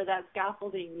structure, that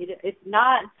scaffolding.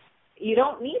 You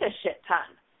don't need a shit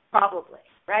ton, probably,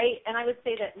 right? And I would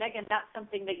say that, Megan, that's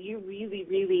something that you really,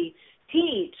 really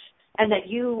teach and that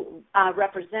you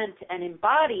represent and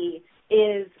embody,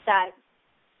 is that,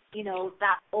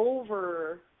 that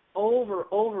over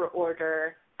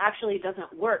order actually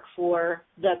doesn't work for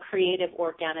the creative,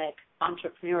 organic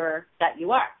entrepreneur that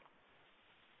you are.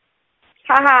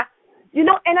 Haha. And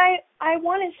I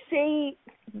want to say,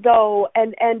 though,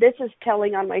 and this is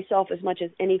telling on myself as much as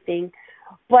anything,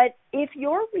 but if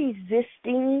you're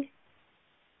resisting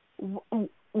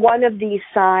one of these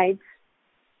sides,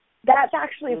 that's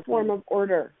actually a form of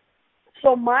order.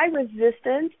 So my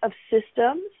resistance of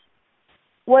systems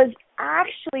was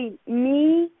actually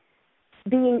me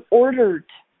being ordered,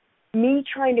 me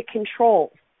trying to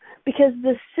control, because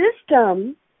the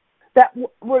system that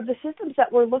the systems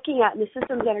that we're looking at and the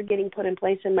systems that are getting put in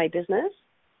place in my business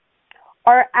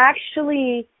are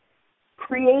actually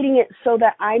creating it so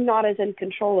that I'm not as in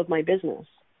control of my business,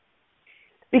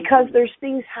 because there's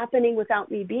things happening without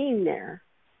me being there.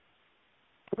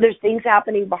 There's things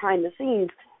happening behind the scenes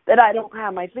that I don't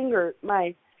have my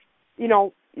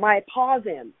paws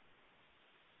in.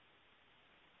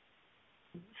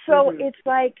 So it's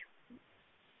like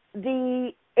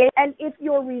and if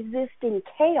you're resisting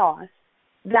chaos,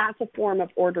 that's a form of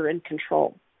order and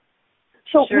control.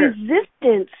 So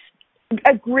resistance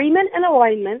agreement and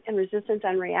alignment and resistance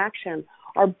and reaction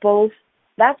are both,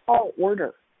 that's all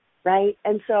order, right?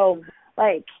 And so,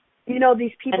 like, you know,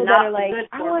 these people that are like,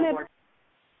 I want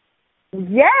to,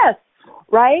 yes,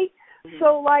 right? Mm-hmm.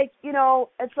 So, like, you know,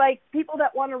 it's like people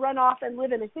that want to run off and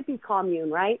live in a hippie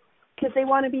commune, right? Because they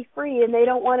want to be free and they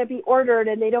don't want to be ordered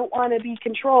and they don't want to be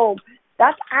controlled.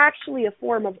 That's actually a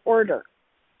form of order.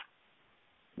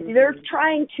 Mm-hmm. They're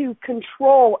trying to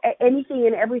control anything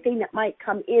and everything that might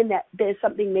come in that there's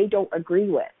something they don't agree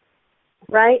with,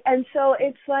 right? And so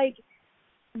it's like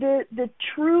the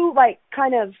true, like,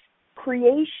 kind of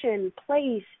creation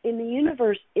place in the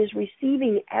universe is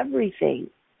receiving everything,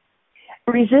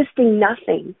 resisting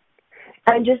nothing,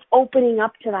 and just opening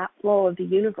up to that flow of the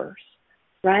universe,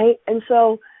 right? And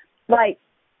so, like,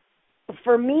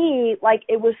 for me, like,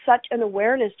 it was such an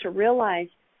awareness to realize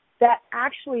that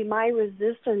actually my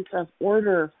resistance of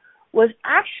order was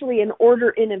actually an order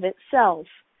in of itself,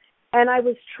 and I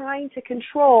was trying to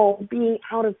control being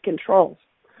out of control.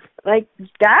 Like,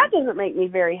 that doesn't make me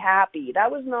very happy. That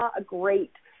was not a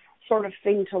great sort of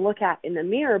thing to look at in the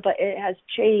mirror, but it has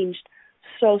changed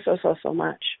so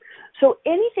much. So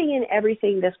anything and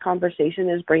everything this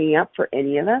conversation is bringing up for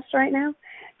any of us right now,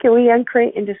 can we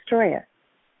uncreate and destroy it?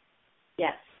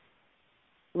 Yes.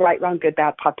 Right, wrong, good,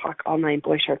 bad, pod, poc, all nine,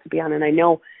 boy, shorts, and beyond. And I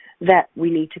know that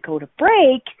we need to go to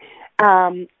break.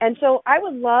 And so I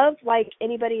would love, like,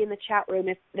 anybody in the chat room,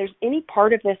 if there's any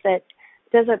part of this that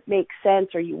doesn't make sense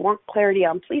or you want clarity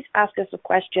on, please ask us a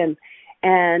question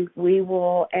and we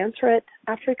will answer it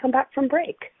after we come back from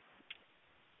break.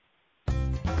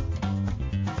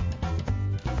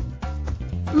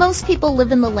 Most people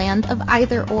live in the land of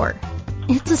either or.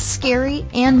 It's a scary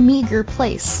and meager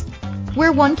place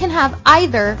where one can have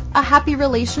either a happy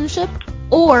relationship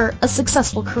or a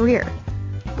successful career,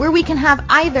 where we can have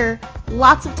either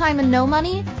lots of time and no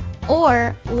money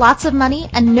or lots of money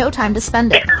and no time to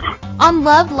spend it. On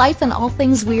Love, Life, and All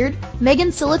Things Weird, Megan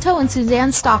Silito and Suzanne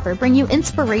Stoffer bring you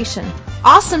inspiration,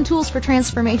 awesome tools for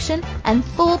transformation, and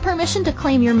full permission to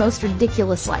claim your most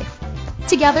ridiculous life.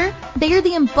 Together, they are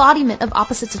the embodiment of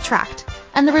opposites attract,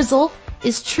 and the result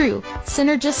is true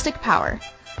synergistic power.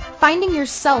 Finding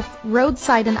yourself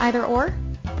roadside in either or?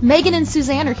 Megan and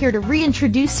Suzanne are here to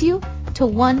reintroduce you to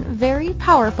one very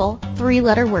powerful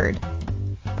 3-letter word.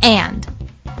 And.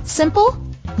 Simple?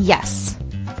 Yes.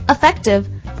 Effective?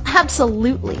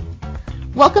 Absolutely.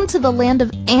 Welcome to the land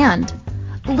of and.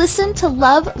 Listen to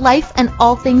Love, Life, and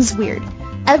All Things Weird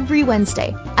every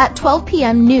Wednesday at 12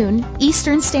 p.m. noon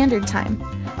Eastern Standard Time,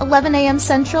 11 a.m.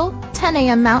 Central, 10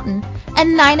 a.m. Mountain,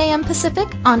 and 9 a.m. Pacific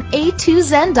on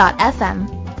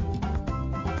A2Zen.fm.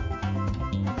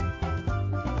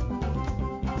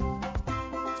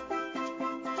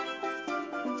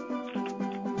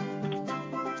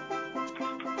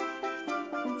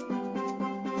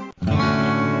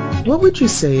 What would you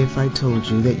say if I told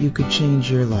you that you could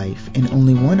change your life in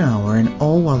only 1 hour and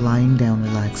all while lying down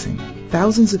relaxing?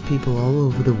 Thousands of people all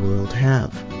over the world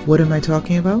have. What am I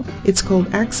talking about? It's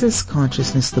called Access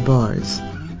Consciousness, the bars.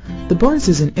 The bars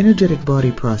is an energetic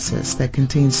body process that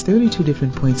contains 32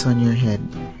 different points on your head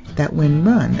that, when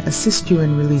run, assist you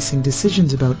in releasing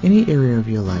decisions about any area of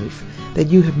your life that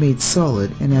you have made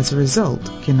solid and as a result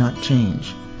cannot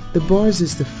change. The bars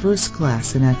is the first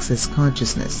class in Access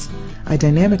Consciousness, a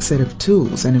dynamic set of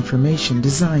tools and information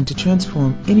designed to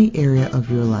transform any area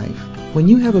of your life. When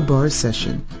you have a bars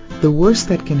session, the worst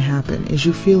that can happen is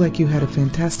you feel like you had a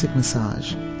fantastic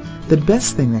massage. The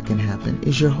best thing that can happen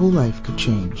is your whole life could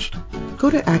change. Go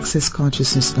to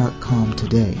accessconsciousness.com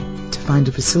today to find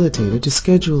a facilitator, to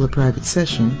schedule a private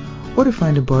session, or to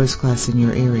find a bars class in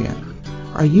your area.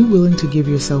 Are you willing to give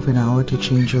yourself an hour to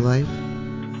change your life?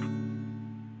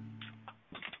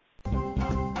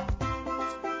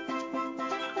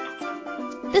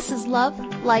 This is Love,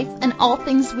 Life, and All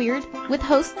Things Weird with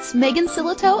hosts Megan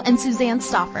Silito and Suzanne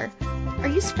Stoffer. Are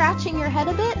you scratching your head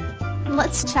a bit?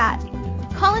 Let's chat.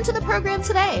 Call into the program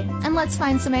today and let's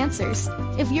find some answers.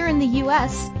 If you're in the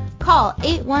U.S., call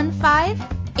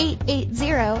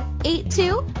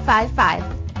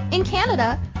 815-880-8255. In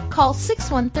Canada, call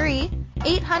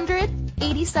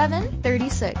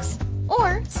 613-800-8736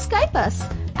 or Skype us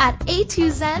at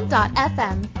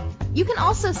a2zen.fm. You can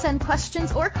also send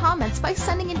questions or comments by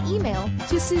sending an email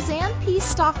to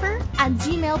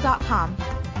suzannepstoffer@gmail.com.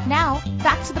 Now,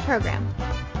 back to the program.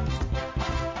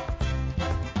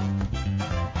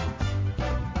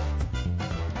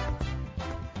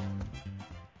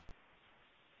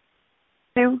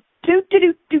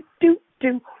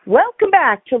 Welcome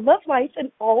back to Love, Life,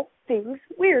 and All Things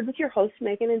Weird with your hosts,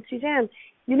 Megan and Suzanne.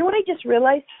 You know what I just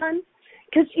realized, hon?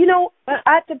 Because,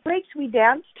 at the breaks we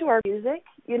dance to our music,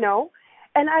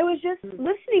 And I was just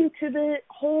listening to the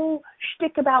whole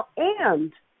shtick about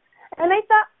and I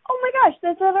thought, oh my gosh,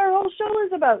 that's what our whole show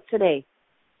is about today.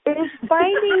 It is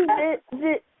finding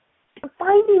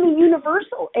finding the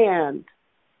universal and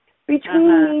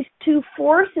between these two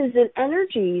forces and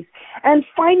energies, and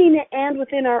finding the and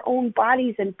within our own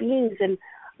bodies and beings and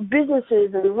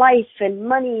businesses and life and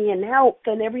money and health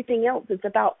and everything else. It's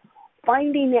about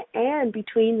finding the and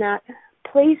between that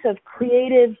place of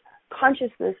creative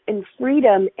consciousness and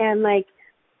freedom and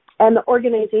the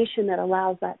organization that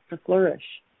allows that to flourish.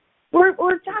 We're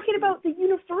talking about the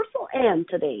universal and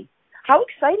today. How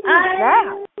exciting is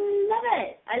that?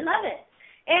 I love it.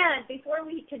 And before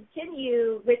we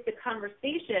continue with the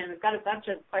conversation, we've got a bunch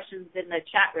of questions in the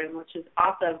chat room, which is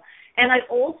awesome. And I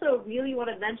also really want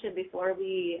to mention before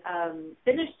we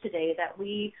finish today that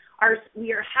we are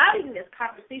having this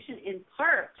conversation in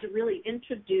part to really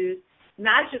introduce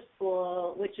Magic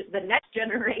School, which is the next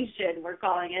generation, we're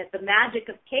calling it, the Magic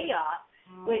of Chaos,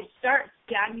 which starts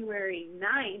January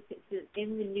 9th. It's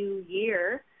in the new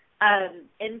year.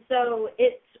 And so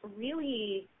it's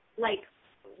really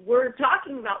we're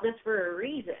talking about this for a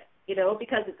reason,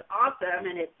 because it's awesome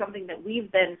and it's something that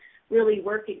we've been really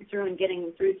working through and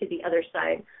getting through to the other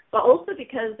side, but also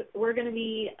because we're going to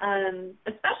be,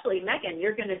 especially Megan,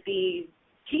 you're going to be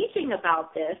teaching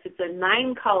about this. It's a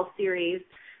 9-call series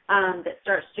that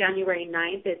starts January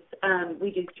 9th. It's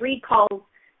we do 3 calls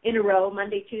in a row,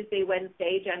 Monday, Tuesday,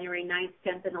 Wednesday, January 9th,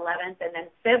 10th, and 11th, and then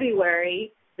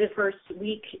February, the first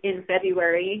week in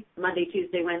February, Monday,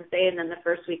 Tuesday, Wednesday, and then the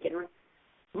first week in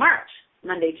March,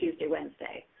 Monday, Tuesday,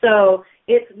 Wednesday. So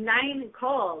it's 9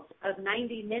 calls of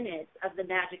 90 minutes of the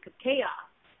Magic of Chaos,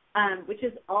 which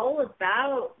is all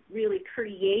about really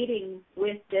creating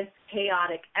with this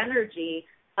chaotic energy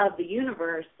of the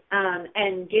universe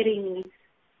and getting,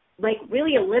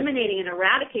 really eliminating and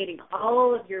eradicating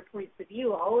all of your points of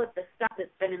view, all of the stuff that's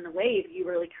been in the way of you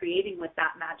really creating with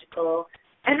that magical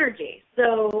energy.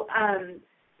 So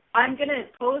I'm going to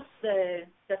post the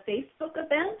Facebook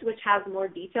event, which has more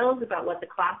details about what the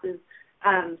class is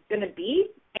going to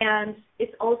be. And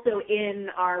it's also in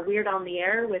our Weird on the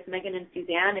Air with Megan and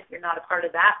Suzanne. If you're not a part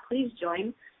of that, please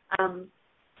join.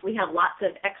 We have lots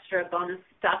of extra bonus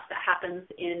stuff that happens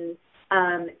in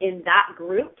that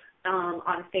group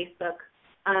on Facebook.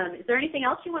 Is there anything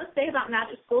else you want to say about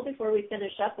Magic School before we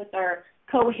finish up with our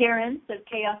coherence of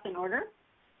chaos and order?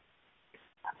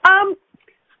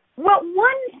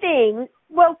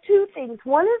 Two things.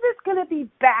 One is it's going to be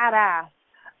badass.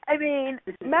 I mean,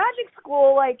 Magic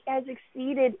School, has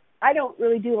exceeded, I don't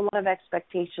really do a lot of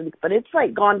expectations, but it's,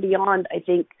 gone beyond, I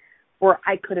think, where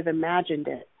I could have imagined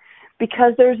it.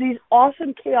 Because there's these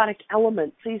awesome chaotic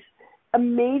elements, these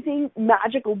amazing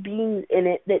magical beings in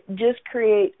it that just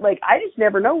create, I just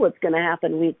never know what's going to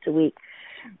happen week to week.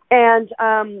 And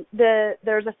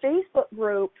there's a Facebook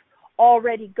group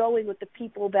already going with the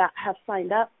people that have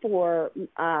signed up for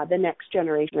the next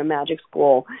generation of Magic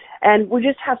School. And we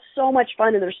just have so much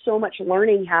fun, and there's so much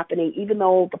learning happening, even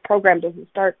though the program doesn't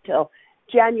start till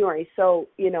January. So,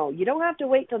 you don't have to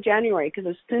wait till January, because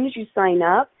as soon as you sign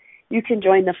up, you can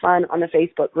join the fun on the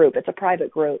Facebook group. It's a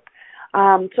private group.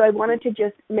 So I wanted to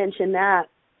just mention that.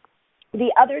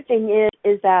 The other thing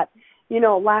is that,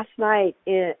 last night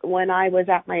when I was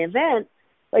at my event,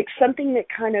 something that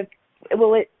kind of,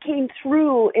 it came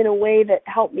through in a way that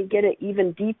helped me get it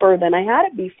even deeper than I had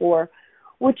it before,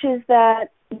 which is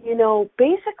that,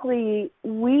 basically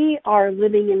we are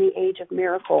living in the age of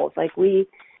miracles. Dave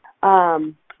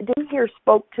here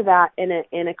spoke to that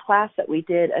in a class that we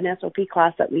did, an SOP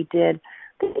class that we did.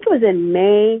 I think it was in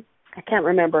May. I can't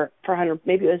remember,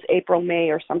 maybe it was April, May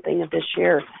or something of this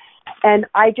year. And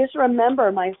I just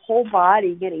remember my whole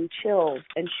body getting chills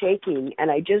and shaking,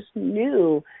 and I just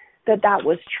knew that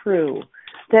was true,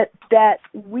 that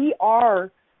we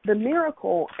are the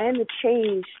miracle and the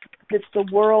change that the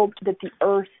world, that the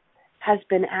earth has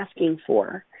been asking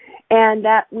for, and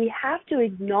that we have to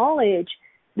acknowledge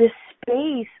this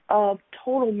space of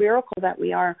total miracle that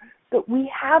we are, that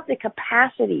we have the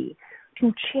capacity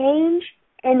to change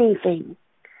anything,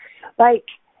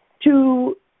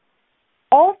 to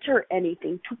alter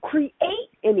anything, to create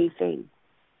anything.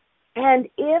 And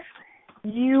if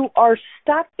you are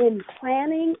stuck in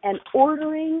planning and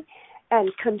ordering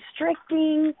and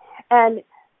constricting, and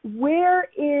where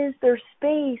is there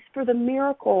space for the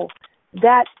miracle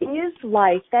that is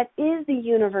life, that is the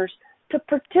universe, to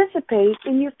participate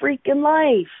in your freaking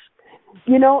life?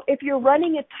 If you're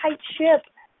running a tight ship,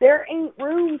 there ain't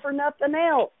room for nothing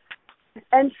else.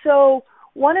 And so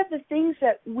one of the things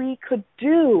that we could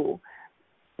do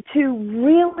to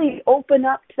really open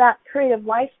up to that creative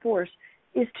life force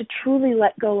is to truly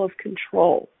let go of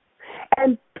control.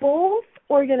 And both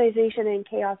organization and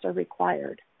chaos are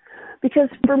required. Because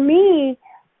for me,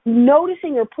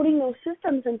 noticing or putting those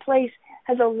systems in place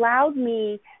has allowed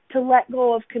me to let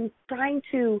go of trying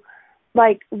to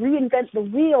reinvent the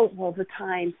wheel all the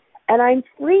time. And I'm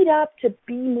freed up to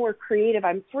be more creative.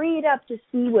 I'm freed up to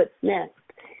see what's next.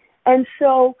 And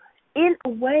so, in a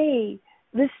way,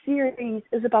 this series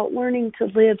is about learning to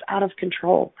live out of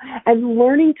control and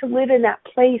learning to live in that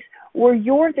place where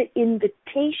you're the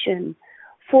invitation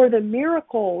for the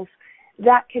miracles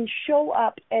that can show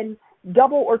up and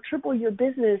double or triple your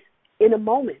business in a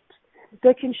moment,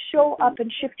 that can show up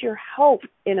and shift your health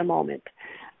in a moment,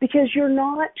 because you're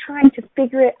not trying to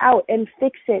figure it out and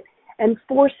fix it and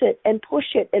force it and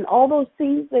push it and all those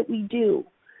things that we do.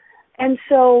 And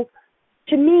so,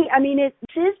 to me, I mean, it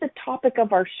is the topic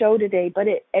of our show today, but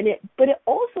it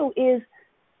also is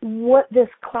what this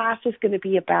class is going to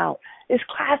be about. This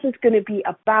class is going to be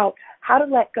about how to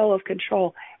let go of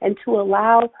control and to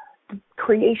allow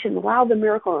creation, allow the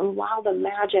miracle, and allow the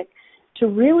magic to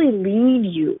really lead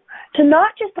you, to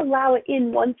not just allow it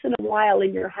in once in a while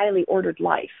in your highly ordered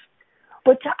life,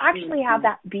 but to actually have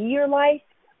that be your life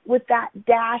with that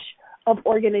dash of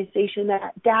organization,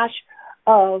 that dash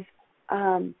of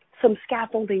some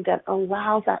scaffolding that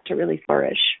allows that to really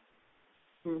flourish.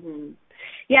 Mm-hmm.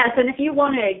 Yes, and if you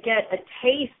want to get a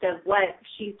taste of what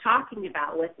she's talking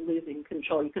about with losing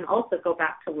control, you can also go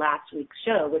back to last week's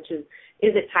show, which is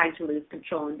it time to lose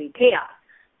control and be chaos?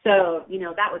 So,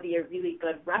 that would be a really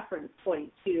good reference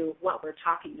point to what we're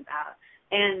talking about.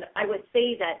 And I would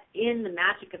say that in the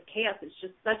magic of chaos, it's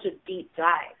just such a deep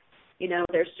dive.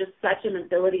 There's just such an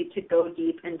ability to go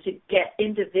deep and to get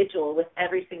individual with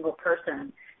every single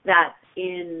person that's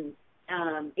in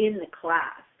the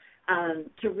class,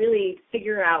 to really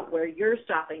figure out where you're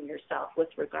stopping yourself with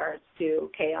regards to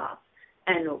chaos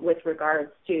and with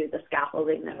regards to the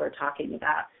scaffolding that we're talking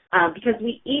about. Because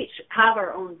we each have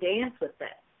our own dance with this,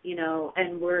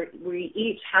 and we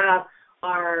each have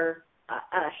our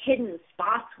hidden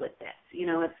spots with this.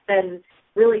 It's been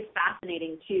really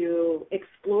fascinating to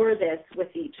explore this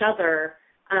with each other,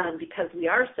 because we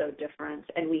are so different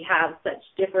and we have such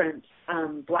different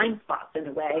blind spots in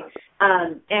a way.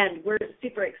 And we're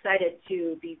super excited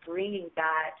to be bringing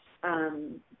that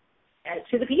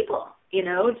to the people,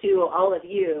 to all of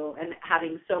you, and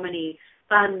having so many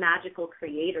fun, magical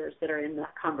creators that are in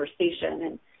that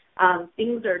conversation. And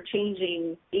things are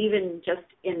changing even just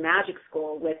in magic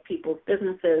school with people's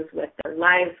businesses, with their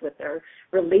lives, with their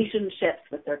relationships,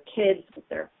 with their kids, with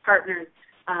their partners.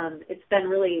 It's been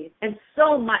really, and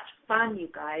so much fun, you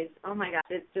guys. Oh my God,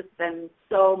 it's just been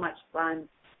so much fun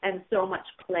and so much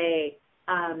play,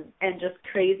 and just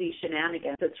crazy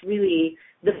shenanigans. It's really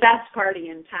the best party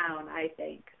in town, I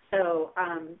think. So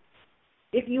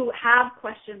if you have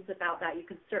questions about that, you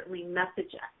can certainly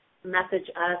message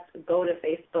us, go to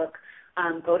Facebook,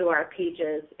 go to our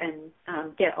pages,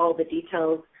 and get all the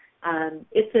details.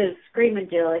 It's a screaming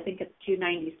deal. I think it's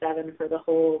 $297 for the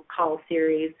whole call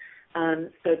series.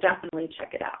 So definitely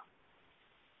check it out.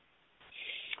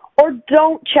 Or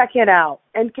don't check it out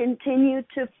and continue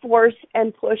to force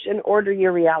and push and order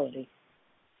your reality.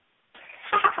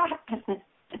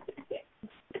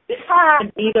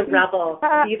 And be the rebel.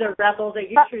 Be the rebel that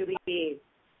you truly be.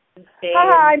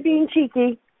 I'm being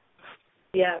cheeky.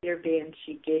 Yeah, you're being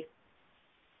cheeky.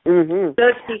 Mm-hmm.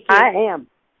 So cheeky. I am.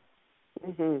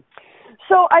 Mm-hmm.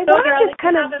 So I want to just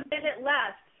kind of... We have a minute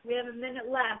left. We have a minute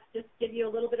left. Just give you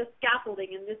a little bit of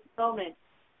scaffolding in this moment.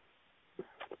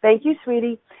 Thank you,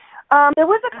 sweetie. There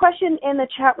was a question in the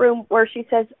chat room where she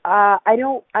says,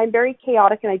 I'm very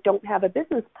chaotic and I don't have a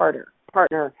business partner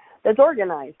that's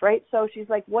organized, right? So she's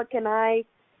like, what can I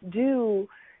do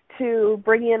to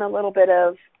bring in a little bit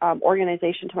of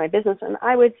organization to my business? And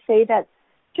I would say that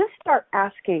just start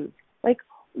asking,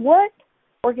 what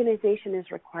organization is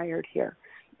required here?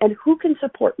 And who can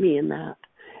support me in that?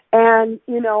 And,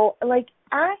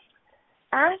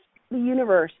 ask the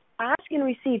universe, ask and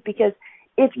receive, because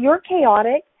if you're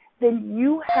chaotic, then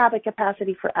you have a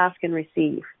capacity for ask and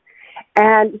receive.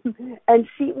 And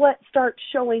see what starts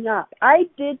showing up. I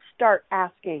did start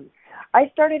asking. I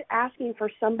started asking for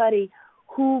somebody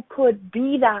who could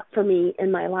be that for me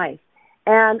in my life.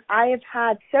 And I have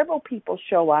had several people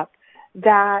show up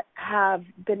that have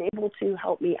been able to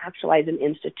help me actualize and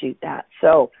institute that.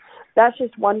 So that's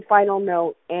just one final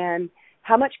note. And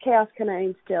how much chaos can I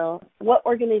instill? What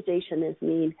organization is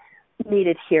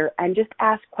needed here? And just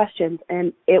ask questions,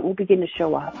 and it will begin to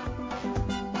show up.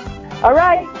 All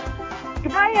right.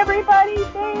 Goodbye, everybody.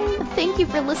 Thanks. Thank you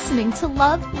for listening to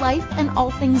Love, Life, and All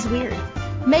Things Weird.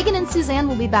 Megan and Suzanne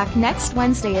will be back next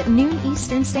Wednesday at noon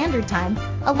Eastern Standard Time,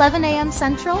 11 a.m.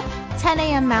 Central, 10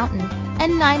 a.m. Mountain,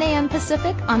 and 9 a.m.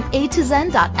 Pacific on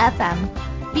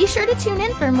A2Zen.fm. Be sure to tune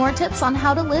in for more tips on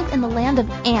how to live in the land of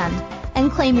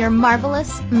and claim your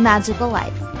marvelous, magical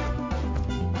life.